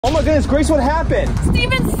Oh my goodness, Grace, what happened?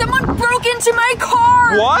 Steven, someone broke into my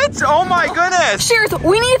car! What? Oh my goodness! Cheers,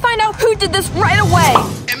 we need to find out who did this right away.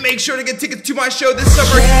 And make sure to get tickets to my show this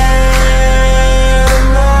summer.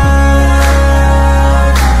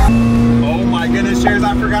 Oh my goodness, Shares,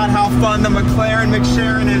 I forgot how fun the McLaren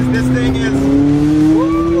McSharon is. This thing is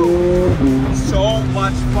so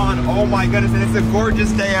much fun. Oh my goodness, and it's a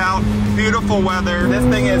gorgeous day out. Beautiful weather. This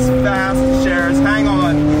thing is fast, Shares. Hang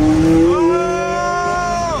on.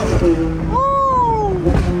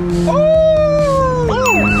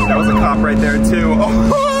 That was a cop right there too.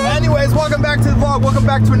 Anyways, welcome back to the vlog. Welcome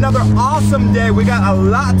back to another awesome day. We got a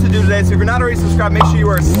lot to do today, so if you're not already subscribed, make sure you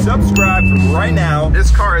are subscribed right now.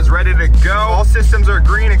 This car is ready to go. All systems are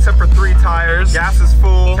green except for 3 tires. Gas is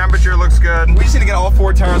full. Temperature looks good. We just need to get all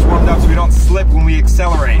 4 tires warmed up so we don't slip when we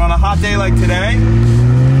accelerate. On a hot day like today,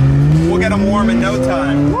 we'll get them warm in no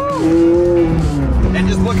time. And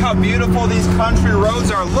just look how beautiful these country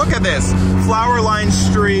roads are. Look at this. Flower-lined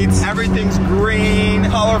streets. Everything's green,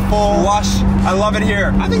 colorful, lush. I love it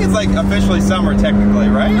here. I think it's like officially summer technically,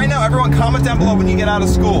 right? Right now, everyone comment down below when you get out of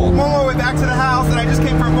school. I'm on my way back to the house and I just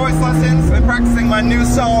came for voice lessons. I've been practicing my new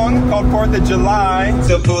song called 4th of July.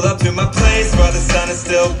 So pull up to my place while the sun is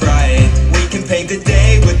still bright. We can paint the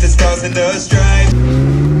day with the stars and the stripes.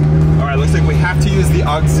 Alright, looks like we have to use the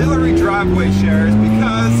auxiliary driveway, Shares,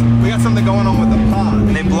 because we got something going on with the pond.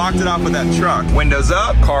 And they blocked it off with that truck. Windows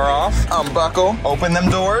up, car off, unbuckle, open them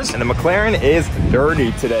doors. And the McLaren is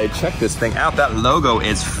dirty today. Check this thing out. That logo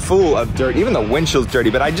is full of dirt. Even the windshield's dirty,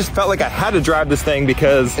 but I just felt like I had to drive this thing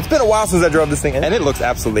because it's been a while since I drove this thing and it looks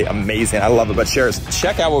absolutely amazing. I love it. But Shares,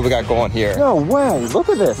 check out what we got going here. No way, look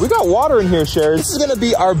at this. We got water in here, Shares. This is gonna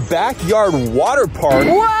be our backyard water park.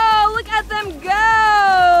 Whoa, look at them go!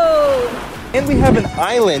 And we have an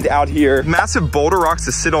island out here. Massive boulder rocks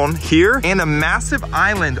to sit on here and a massive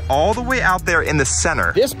island all the way out there in the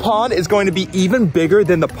center. This pond is going to be even bigger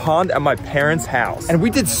than the pond at my parents' house. And we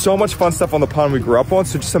did so much fun stuff on the pond we grew up on,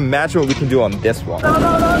 so just imagine what we can do on this one. No, no,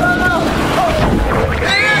 no, no, no. Oh,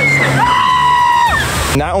 there it is.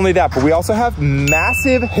 Not only that, but we also have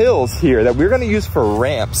massive hills here that we're gonna use for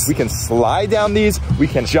ramps. We can slide down these, we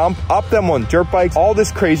can jump up them on dirt bikes, all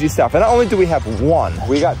this crazy stuff. And not only do we have one,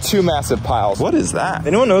 we got 2 massive piles. What is that? If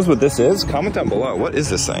anyone knows what this is? Comment down below. What is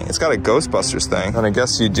this thing? It's got a Ghostbusters thing. And I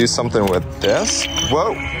guess you do something with this.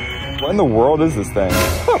 Whoa. What in the world is this thing?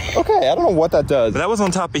 Huh, okay, I don't know what that does. But that was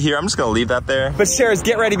on top of here. I'm just gonna leave that there. But Shares,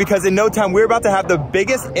 get ready because in no time, we're about to have the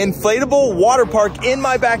biggest inflatable water park in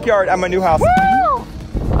my backyard at my new house. Woo!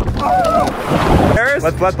 Shares,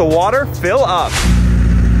 let's let the water fill up.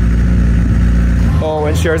 Oh,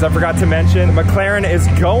 and Shares, I forgot to mention, McLaren is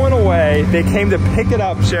going away. They came to pick it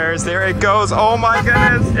up, Shares. There it goes. Oh my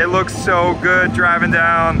goodness. It looks so good driving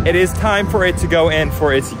down. It is time for it to go in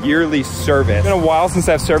for its yearly service. It's been a while since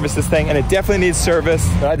I've serviced this thing, and it definitely needs service.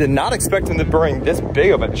 But I did not expect them to bring this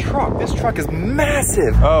big of a truck. This truck is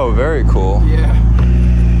massive. Oh, very cool. Yeah.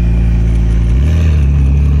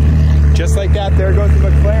 Just like that, there goes the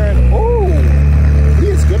McLaren. Oh, he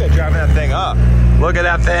is good at driving that thing up. Look at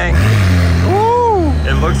that thing. Ooh.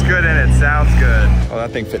 It looks good and it sounds good. Oh, that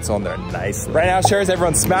thing fits on there nicely. Right now, Shares,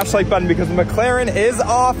 everyone smash the like button because the McLaren is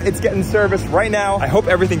off. It's getting serviced right now. I hope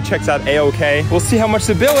everything checks out a-okay. We'll see how much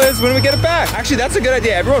the bill is when we get it back. Actually, that's a good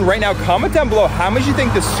idea. Everyone right now, comment down below how much you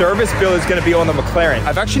think the service bill is gonna be on the McLaren.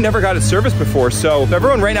 I've actually never got it serviced before, so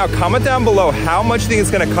everyone right now, comment down below how much you think it's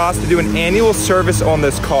gonna cost to do an annual service on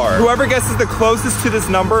this car. Whoever guesses the closest to this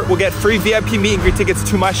number will get free VIP meet and greet tickets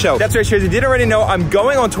to my show. That's right, Shares. If you didn't already know, I'm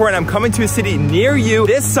going on tour and I'm coming to a city near you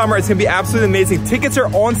this summer. It's gonna be absolutely amazing. Tickets are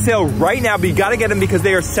on sale right now, but you gotta get them because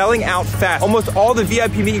they are selling out fast. Almost all the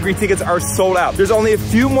VIP meet and greet tickets are sold out. There's only a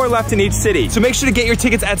few more left in each city. So make sure to get your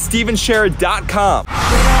tickets at stevenshare.com.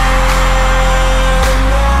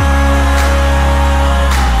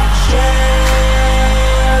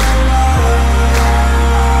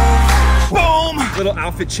 Little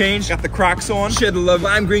outfit change, got the Crocs on, share the love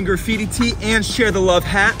lime green graffiti tee, and share the love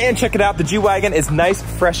hat. And check it out, the G-Wagon is nice,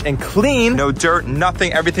 fresh, and clean. No dirt,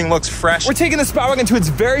 nothing, everything looks fresh. We're taking the Spy-Wagon to its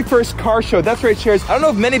very first car show. That's right, Shares. I don't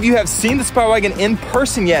know if many of you have seen the Spy-Wagon in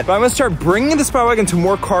person yet, but I'm gonna start bringing the Spy-Wagon to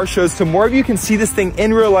more car shows so more of you can see this thing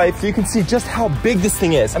in real life, so you can see just how big this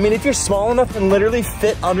thing is. I mean, if you're small enough and literally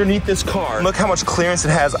fit underneath this car, look how much clearance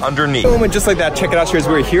it has underneath. Boom, and just like that, check it out, Shares.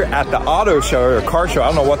 We're here at the auto show, or car show. I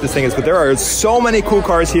don't know what this thing is, but there are so many many cool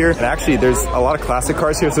cars here. And actually, there's a lot of classic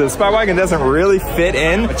cars here, so the Spy Wagon doesn't really fit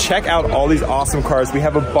in. But check out all these awesome cars. We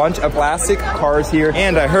have a bunch of classic cars here,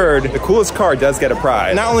 and I heard the coolest car does get a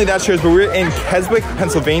prize. Not only that, Shares, but we're in Keswick,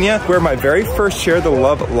 Pennsylvania, where my very first Share the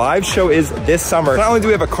Love live show is this summer. Not only do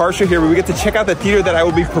we have a car show here, but we get to check out the theater that I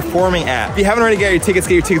will be performing at. If you haven't already get your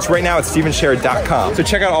tickets right now at stevenshare.com. So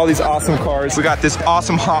check out all these awesome cars. We got this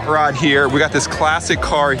awesome hot rod here. We got this classic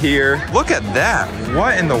car here. Look at that.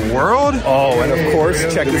 What in the world? Oh, and of course,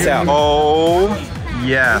 check this out. Oh,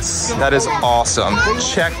 yes, that is awesome.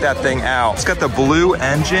 Check that thing out. It's got the blue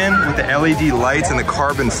engine with the LED lights and the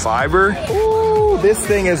carbon fiber. Ooh, this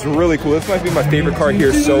thing is really cool. This might be my favorite car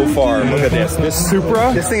here so far. Look at this. This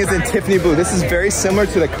Supra, this thing is in Tiffany blue. This is very similar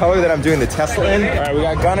to the color that I'm doing the Tesla in. All right, we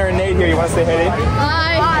got Gunnar and Nate here. You want to say hey? Hi.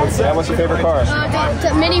 What's your favorite car?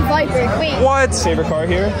 The Mini Viper. Wait. What? Favorite car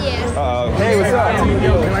here? Yeah. Hey, what's up?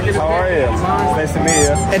 How are you? Nice to meet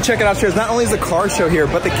you. And check it out, Shares. Not only is the car show here,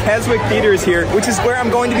 but the Keswick Theater is here, which is where I'm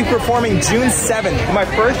going to be performing June 7th. My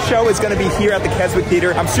first show is going to be here at the Keswick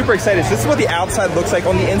Theater. I'm super excited. So this is what the outside looks like.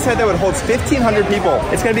 On the inside, though, it holds 1,500 people.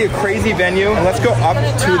 It's going to be a crazy venue. And let's go up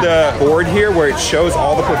to the board here where it shows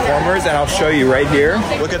all the performers, and I'll show you right here.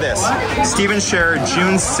 Look at this. Steven Share,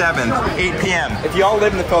 June 7th, 8 p.m. If y'all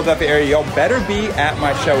live in the Philadelphia area, y'all better be at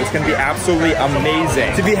my show. It's going to be absolutely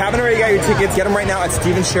amazing. So if you haven't already got your tickets, get them right now at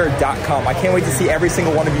stevenshare.com. I can't wait to see every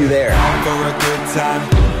single one of you there. For a good time,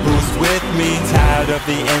 who's with me, tired of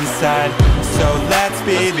the inside, so let's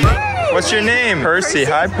be What's your name? Percy.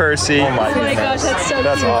 Hi, Percy. Oh my gosh, that's so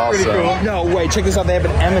That's cute. awesome. Cool. No way, check this out. They have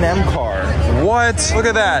an M&M car. What? Look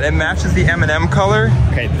at that. It matches the M&M color.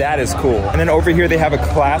 Okay, that is cool. And then over here they have a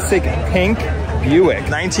classic pink Buick,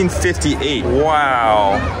 1958.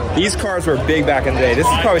 Wow. These cars were big back in the day. This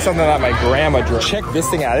is probably something that my grandma drove. Check this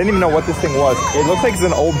thing out. I didn't even know what this thing was. It looks like it's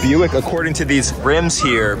an old Buick according to these rims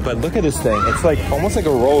here, but look at this thing. It's like almost like a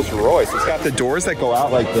Rolls Royce. It's got the doors that go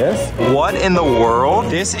out like this. What in the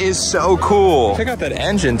world? This is so cool. Check out that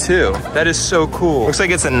engine too. That is so cool. Looks like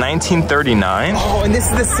it's a 1939. Oh, and this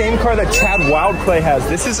is the same car that Chad Wildclay has.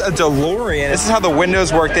 This is a DeLorean. This is how the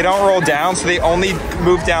windows work. They don't roll down, so they only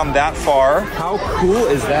move down that far. How cool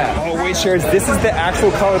is that? Oh wait, Shares, this is the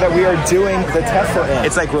actual color that we are doing the Tesla in.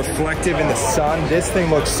 It's like reflective in the sun. This thing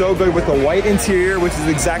looks so good with the white interior, which is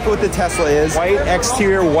exactly what the Tesla is. White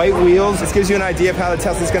exterior, white wheels. This gives you an idea of how the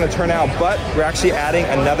Tesla's gonna turn out, but we're actually adding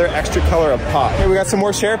another extra color of pop. Hey, we got some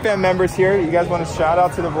more Share Fam members here. You guys want to shout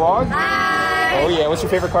out to the vlog? Hi. Oh yeah, what's your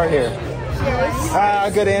favorite car here? Yes. Ah,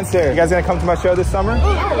 good answer. You guys gonna come to my show this summer?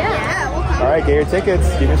 Yeah. All right, get your tickets,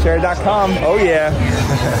 stevenshare.com. Oh yeah.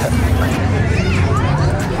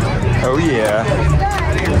 Oh yeah.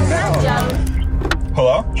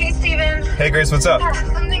 Hello? Hey, Steven. Hey Grace, what's up?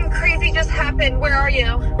 Something crazy just happened. Where are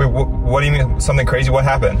you? Wait, what do you mean something crazy? What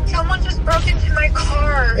happened? Someone just broke into my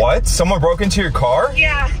car. What? Someone broke into your car?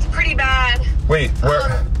 Yeah, it's pretty bad. Wait,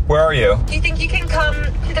 where are you? Do you think you can come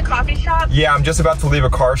to the coffee shop? Yeah, I'm just about to leave a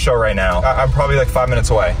car show right now. I'm probably like 5 minutes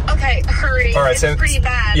away. Okay, hurry. All right, it's pretty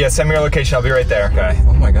bad. Yeah, send me your location. I'll be right there. Okay.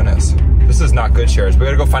 Oh my goodness. This is not good, Shares. We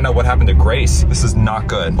gotta go find out what happened to Grace. This is not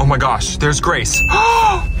good. Oh my gosh, there's Grace.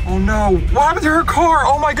 Oh no, what happened to her car?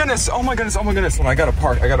 Oh my goodness, oh my goodness, oh my goodess. Oh, I gotta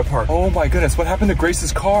park. Oh my goodness, what happened to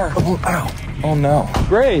Grace's car? Oh, ow. Oh no.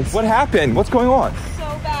 Grace, what happened? What's going on?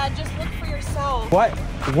 So bad, just look for yourself.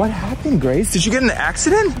 What happened, Grace? Did you get in an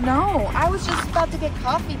accident? No, I was just about to get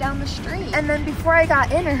coffee down the street. And then before I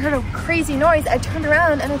got in, I heard a crazy noise. I turned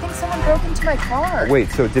around and I think someone broke into my car.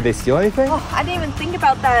 Wait, so did they steal anything? Oh, I didn't even think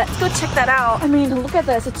about that. Let's go check that out. I mean, look at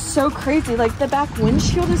this. It's so crazy. Like the back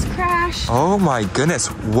windshield is crashed. Oh my goodness,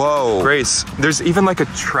 whoa. Grace, there's even like a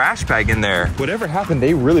trash bag in there. Whatever happened,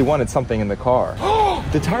 they really wanted something in the car.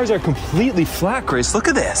 The tires are completely flat, Grace. Look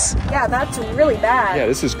at this. Yeah, that's really bad. Yeah,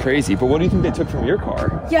 this is crazy. But what do you think they took from your car?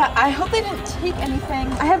 Yeah, I hope they didn't take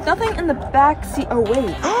anything. I have nothing in the back seat. Oh,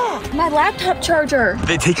 wait. My laptop charger. Did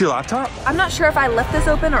they take your laptop? I'm not sure if I left this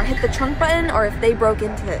open or hit the trunk button or if they broke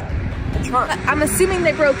into the trunk. I'm assuming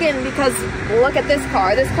they broke in because look at this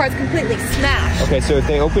car. This car's completely smashed. Okay, so if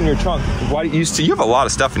they open your trunk, why do you have a lot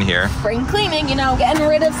of stuff in here. Spring cleaning, you know, getting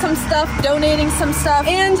rid of some stuff, donating some stuff,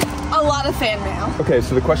 and a lot of fan mail. Okay,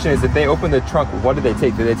 so the question is, if they open the trunk, what did they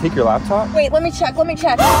take? Did they take your laptop? Wait, let me check.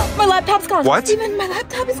 My laptop's gone. What? Steven, my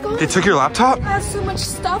laptop is gone. They took your laptop? It has so much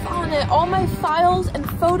stuff on it. All my files and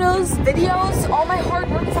photos, videos, all my hard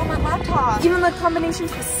work is on my laptop. Even the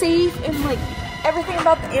combinations for safe and like everything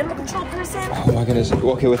about the animal control person. Oh my goodness. Okay,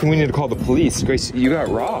 well, I think we need to call the police. Grace, you got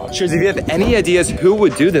robbed. Sure, if you have any ideas who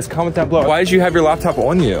would do this, comment down below. Why did you have your laptop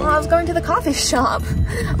on you? Well, I was going to the coffee shop.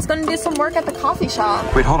 I was going to do some work at the coffee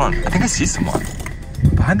shop. Wait, hold on. I think I see someone.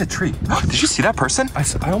 behind the tree. Did you see that person?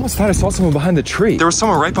 I almost thought I saw someone behind the tree. There was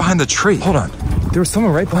someone right behind the tree. Hold on. There was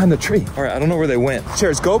someone right behind the tree. All right, I don't know where they went.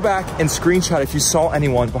 Cheers, go back and screenshot if you saw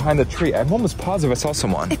anyone behind the tree. I'm almost positive I saw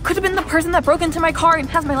someone. It could have been the person that broke into my car and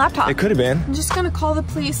has my laptop. It could have been. I'm just gonna call the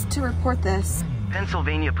police to report this.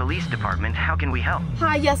 Pennsylvania Police Department, how can we help?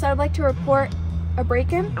 Hi, yes, I would like to report a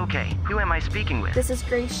break-in. Okay, who am I speaking with? This is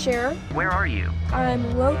Grace Scherer. Where are you?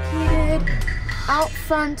 I'm located out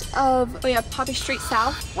front of, Poppy Street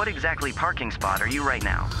South. What exactly parking spot are you right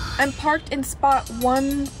now? I'm parked in spot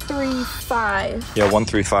 135. Yeah,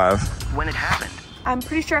 135. When it happened? I'm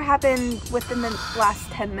pretty sure it happened within the last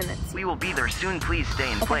 10 minutes. We will be there soon. Please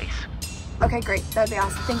stay in place. Okay, great. That'd be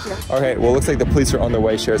awesome. Thank you. Okay, well, it looks like the police are on their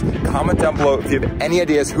way, Shares. Comment down below if you have any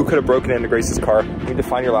ideas who could have broken into Grace's car. You need to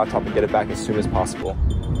find your laptop and get it back as soon as possible.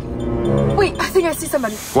 Wait, I think I see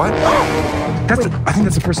somebody. What? I think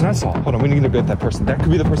that's the person I saw. Hold on, we need to get that person. That could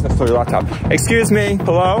be the person that stole your laptop. Excuse me,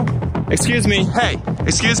 hello? Excuse me, hey,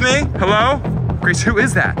 excuse me, hello? Grace, who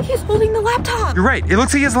is that? He's holding the laptop. You're right, it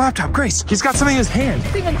looks like he has a laptop. Grace, he's got something in his hand.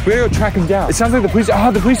 We gotta go track him down. It sounds like the police,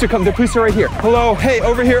 the police are coming. The police are right here. Hello, hey,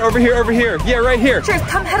 over here, over here, over here. Yeah, right here. Cheers,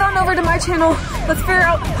 come head on over to my channel. Let's figure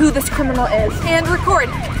out who this criminal is and record.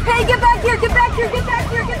 Hey, get back here, get back here, get back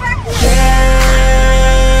here, get back here.